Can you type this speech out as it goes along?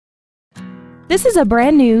This is a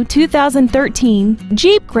brand new 2013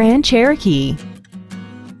 Jeep Grand Cherokee.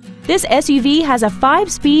 This SUV has a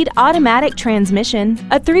 5-speed automatic transmission,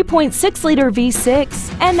 a 3.6-liter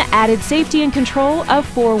V6, and the added safety and control of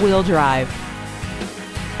 4-wheel drive.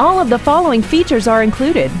 All of the following features are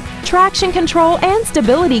included: traction control and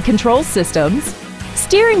stability control systems,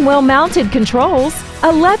 steering wheel mounted controls,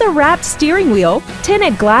 a leather-wrapped steering wheel,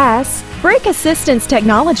 tinted glass, brake assistance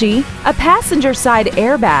technology, a passenger side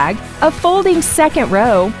airbag, a folding second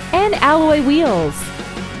row, and alloy wheels.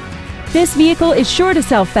 This vehicle is sure to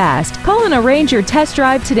sell fast. Call and arrange your test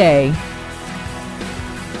drive today.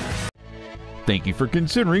 Thank you for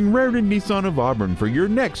considering Rairdon Nissan of Auburn for your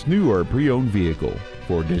next new or pre-owned vehicle.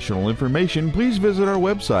 For additional information, please visit our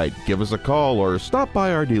website, give us a call, or stop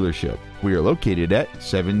by our dealership. We are located at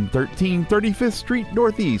 713 35th Street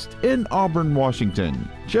Northeast in Auburn, Washington,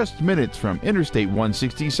 just minutes from Interstate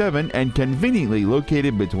 167 and conveniently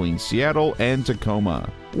located between Seattle and Tacoma.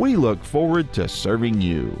 We look forward to serving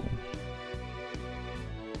you.